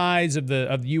demise of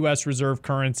the U.S. reserve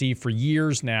currency for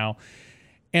years now.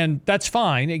 And that's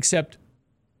fine, except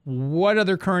what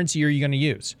other currency are you going to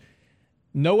use?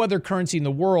 No other currency in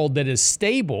the world that is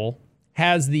stable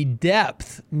has the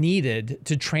depth needed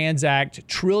to transact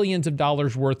trillions of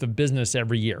dollars worth of business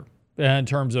every year in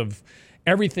terms of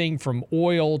everything from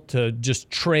oil to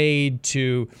just trade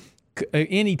to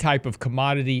any type of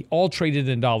commodity, all traded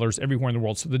in dollars everywhere in the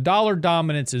world. So the dollar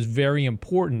dominance is very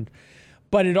important,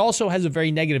 but it also has a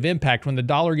very negative impact. When the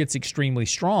dollar gets extremely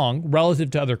strong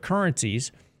relative to other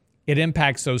currencies, it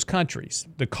impacts those countries.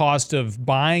 The cost of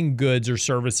buying goods or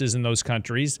services in those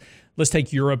countries. Let's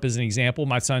take Europe as an example.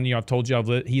 My son, I've told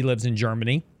you he lives in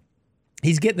Germany.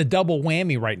 He's getting the double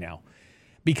whammy right now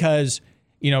because,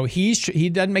 he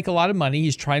doesn't make a lot of money.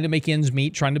 He's trying to make ends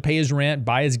meet, trying to pay his rent,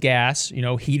 buy his gas,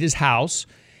 heat his house.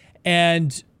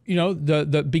 And,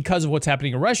 because of what's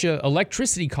happening in Russia,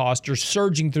 electricity costs are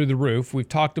surging through the roof. We've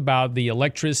talked about the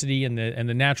electricity and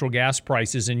the natural gas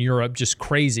prices in Europe, just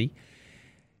crazy.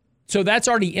 So that's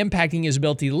already impacting his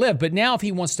ability to live. But now if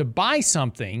he wants to buy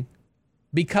something,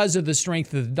 because of the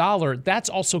strength of the dollar, that's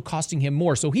also costing him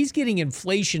more. So he's getting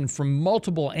inflation from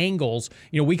multiple angles.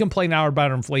 We complain now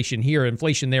about inflation here.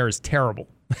 Inflation there is terrible.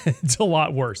 It's a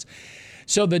lot worse.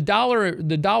 So the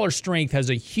dollar strength has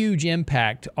a huge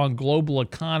impact on global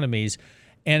economies.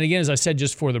 And again, as I said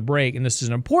just for the break, and this is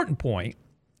an important point,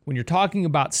 when you're talking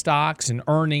about stocks and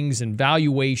earnings and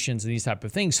valuations and these type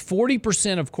of things,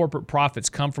 40% of corporate profits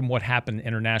come from what happened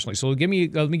internationally. So let me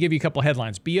give you a couple of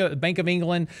headlines. Bank of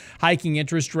England hiking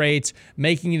interest rates,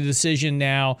 making a decision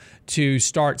now to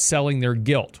start selling their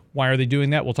gilt. Why are they doing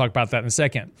that? We'll talk about that in a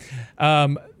second.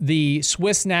 The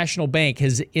Swiss National Bank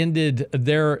has ended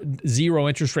their zero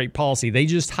interest rate policy. They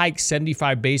just hiked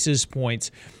 75 basis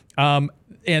points. And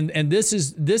this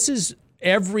is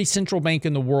every central bank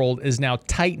in the world is now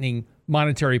tightening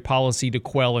monetary policy to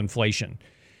quell inflation.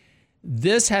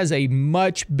 This has a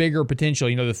much bigger potential.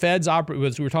 The Fed's as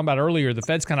we were talking about earlier, the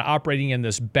Fed's kind of operating in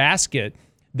this basket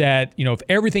that, if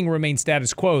everything remains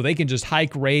status quo, they can just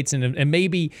hike rates. And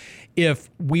maybe if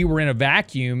we were in a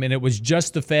vacuum and it was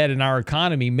just the Fed and our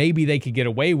economy, maybe they could get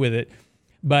away with it.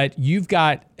 But you've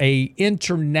got a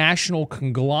international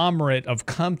conglomerate of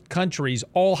countries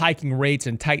all hiking rates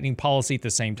and tightening policy at the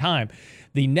same time.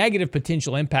 The negative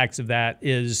potential impacts of that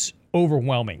is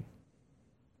overwhelming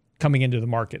coming into the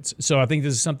markets. So I think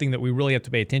this is something that we really have to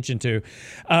pay attention to.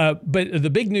 But the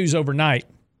big news overnight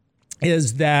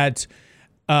is that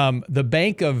the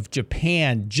Bank of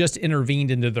Japan just intervened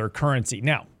into their currency.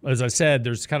 Now, as I said,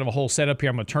 there's kind of a whole setup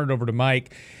here. I'm going to turn it over to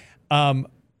Mike.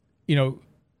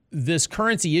 This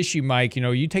currency issue, Mike,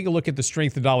 you take a look at the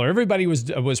strength of the dollar. Everybody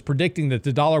was predicting that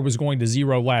the dollar was going to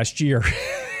zero last year.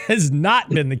 Has not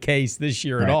been the case this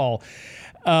year at all.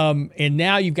 And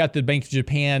now you've got the Bank of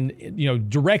Japan,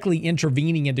 directly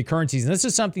intervening into currencies. And this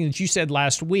is something that you said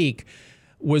last week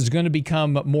was going to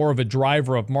become more of a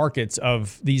driver of markets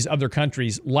of these other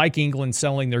countries, like England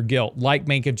selling their gilt, like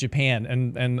Bank of Japan.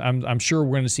 And I'm sure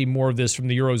we're going to see more of this from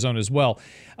the Eurozone as well,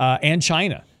 and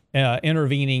China.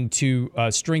 Intervening to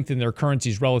strengthen their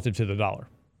currencies relative to the dollar.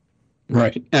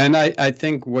 Right. And I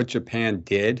think what Japan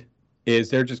did is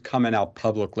they're just coming out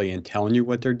publicly and telling you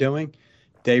what they're doing.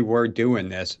 They were doing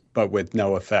this, but with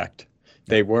no effect.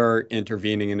 They were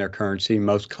intervening in their currency.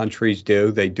 Most countries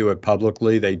do. They do it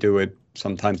publicly. They do it.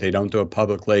 Sometimes they don't do it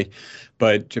publicly.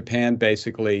 But Japan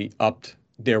basically upped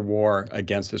their war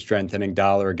against the strengthening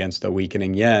dollar, against the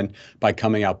weakening yen, by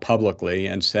coming out publicly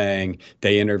and saying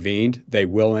they intervened. They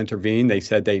will intervene. They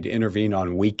said they'd intervene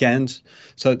on weekends.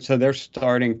 So they're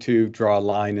starting to draw a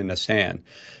line in the sand.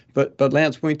 But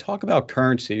Lance, when we talk about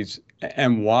currencies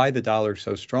and why the dollar is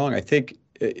so strong, I think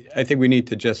we need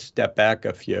to just step back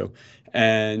a few.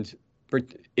 And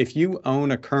if you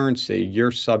own a currency,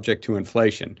 you're subject to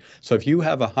inflation. So if you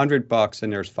have $100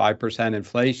 and there's 5%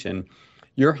 inflation,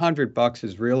 your $100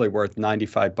 is really worth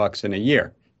 $95 in a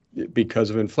year. Because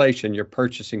of inflation, your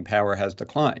purchasing power has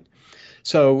declined.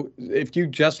 So if you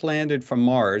just landed from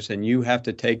Mars and you have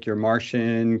to take your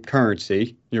Martian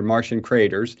currency, your Martian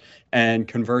craters, and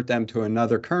convert them to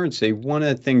another currency, one of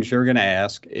the things you're going to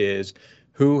ask is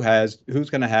who's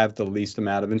going to have the least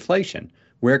amount of inflation?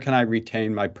 Where can I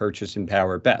retain my purchasing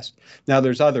power best? Now,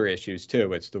 there's other issues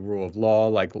too. It's the rule of law,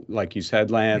 like you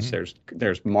said, Lance. Mm-hmm.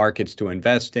 There's markets to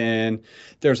invest in.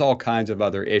 There's all kinds of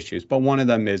other issues. But one of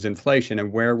them is inflation,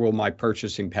 and where will my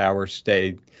purchasing power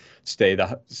stay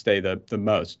the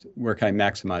most? Where can I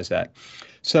maximize that?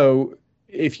 So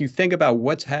if you think about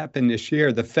what's happened this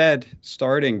year, the Fed,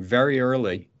 starting very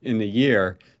early in the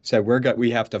year, said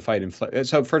we have to fight inflation.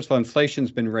 So first of all,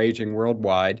 inflation's been raging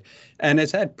worldwide, and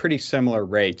it's at pretty similar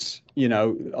rates.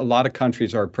 A lot of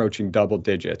countries are approaching double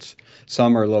digits.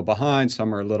 Some are a little behind,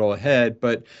 some are a little ahead,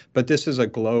 but this is a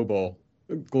global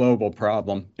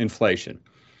problem, inflation.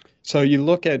 So you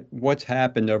look at what's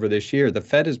happened over this year. The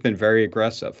Fed has been very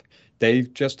aggressive.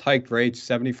 They've just hiked rates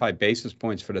 75 basis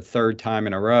points for the third time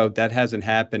in a row. That hasn't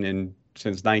happened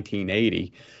since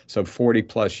 1980, so 40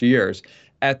 plus years.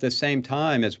 At the same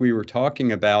time, as we were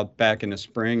talking about back in the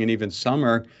spring and even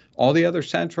summer, all the other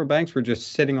central banks were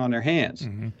just sitting on their hands.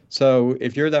 Mm-hmm. So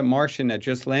if you're that Martian that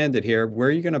just landed here, where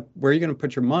are you going to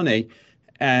put your money?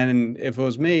 And if it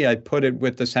was me, I'd put it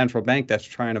with the central bank that's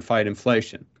trying to fight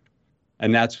inflation.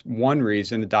 And that's one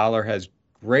reason the dollar has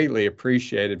greatly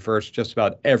appreciated versus just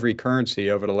about every currency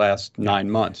over the last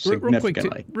 9 months,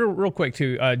 significantly. Real quick,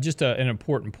 too, just an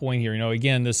important point here.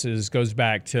 Again, this goes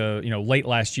back to, late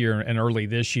last year and early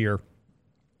this year.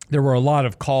 There were a lot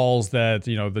of calls that,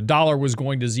 the dollar was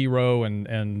going to zero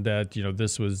and that,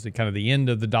 this was kind of the end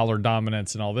of the dollar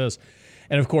dominance and all this.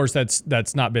 And, of course,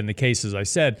 that's not been the case, as I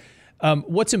said.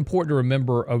 What's important to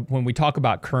remember when we talk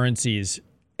about currencies,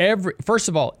 first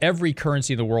of all, every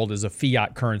currency in the world is a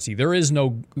fiat currency. There is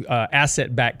no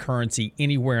asset-backed currency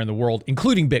anywhere in the world,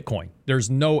 including Bitcoin. There's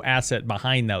no asset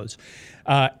behind those.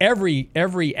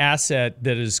 Every asset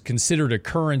that is considered a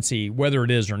currency, whether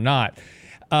it is or not,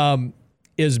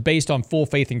 is based on full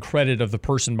faith and credit of the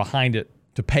person behind it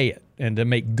to pay it and to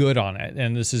make good on it.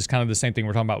 And this is kind of the same thing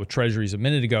we're talking about with treasuries a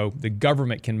minute ago. The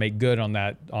government can make good on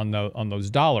that, on those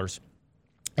dollars.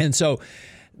 And so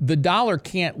the dollar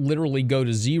can't literally go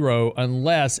to zero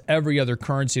unless every other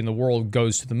currency in the world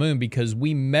goes to the moon, because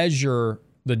we measure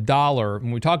the dollar.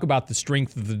 When we talk about the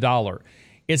strength of the dollar,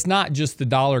 it's not just the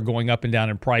dollar going up and down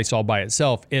in price all by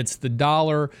itself. It's the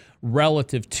dollar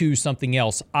relative to something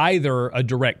else, either a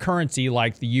direct currency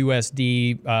like the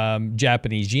USD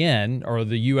Japanese yen, or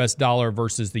the US dollar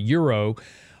versus the euro,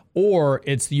 or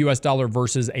it's the US dollar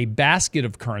versus a basket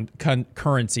of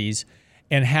currencies,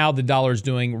 and how the dollar is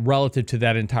doing relative to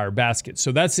that entire basket.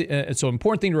 So that's so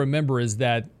important thing to remember is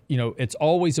that, you know, it's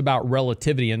always about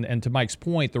relativity. And to Mike's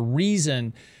point, the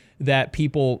reason that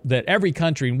every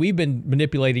country, and we've been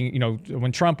manipulating, you know,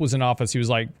 when Trump was in office, he was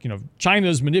like, you know,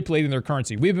 China's manipulating their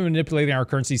currency. We've been manipulating our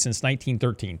currency since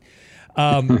 1913.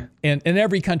 And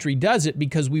every country does it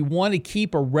because we want to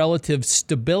keep a relative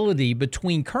stability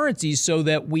between currencies so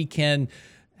that we can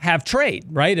have trade,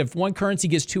 right? If one currency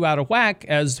gets too out of whack,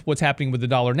 as what's happening with the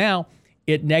dollar now,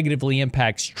 it negatively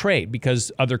impacts trade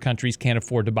because other countries can't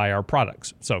afford to buy our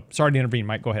products. So sorry to intervene,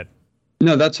 Mike, go ahead.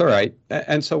 No, that's all right.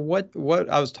 And so what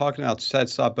I was talking about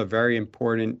sets up a very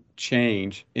important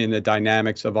change in the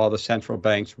dynamics of all the central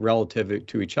banks relative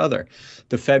to each other.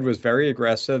 The Fed was very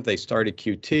aggressive. They started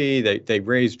QT. They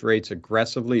raised rates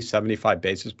aggressively, 75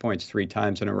 basis points 3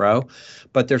 times in a row.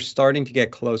 But they're starting to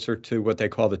get closer to what they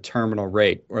call the terminal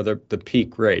rate, or the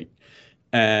peak rate.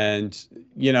 And,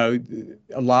 you know,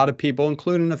 a lot of people,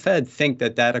 including the Fed, think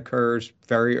that occurs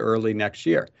very early next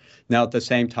year. Now, at the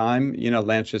same time, you know,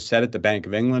 Lance just said it, the Bank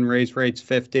of England raised rates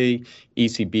 50,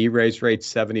 ECB raised rates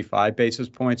 75 basis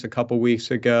points a couple weeks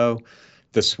ago.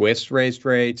 The Swiss raised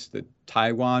rates, the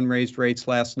Taiwan raised rates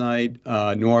last night,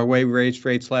 Norway raised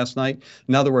rates last night.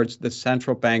 In other words, the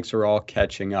central banks are all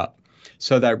catching up.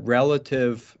 So that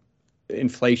relative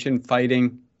inflation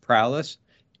fighting prowess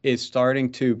is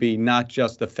starting to be not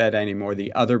just the Fed anymore.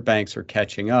 The other banks are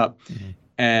catching up. Mm-hmm.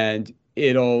 And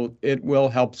it will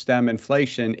help stem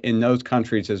inflation in those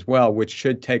countries as well, which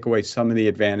should take away some of the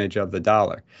advantage of the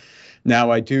dollar.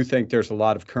 Now, I do think there's a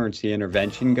lot of currency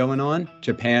intervention going on.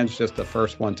 Japan's just the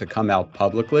first one to come out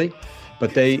publicly,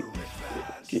 but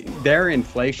their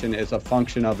inflation is a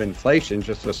function of inflation,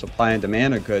 just the supply and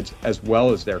demand of goods, as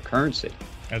well as their currency.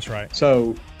 That's right.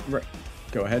 So,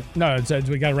 go ahead. No,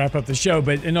 we got to wrap up the show,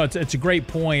 but no, it's a great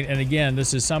point. And again,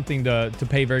 this is something to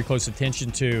pay very close attention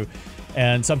to,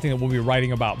 and something that we'll be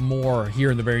writing about more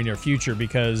here in the very near future,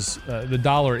 because the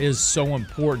dollar is so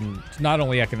important, not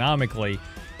only economically,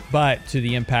 but to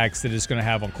the impacts that it's going to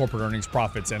have on corporate earnings,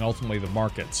 profits, and ultimately the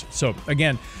markets. So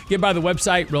again, get by the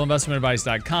website,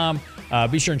 realinvestmentadvice.com.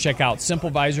 Be sure and check out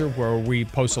SimpleVisor, where we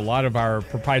post a lot of our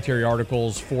proprietary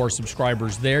articles for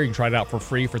subscribers there. You can try it out for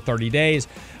free for 30 days.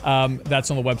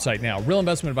 That's on the website now.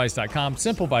 Realinvestmentadvice.com,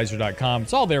 SimpleVisor.com.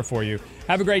 It's all there for you.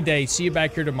 Have a great day. See you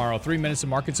back here tomorrow. 3 minutes of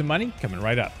markets and money coming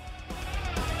right up.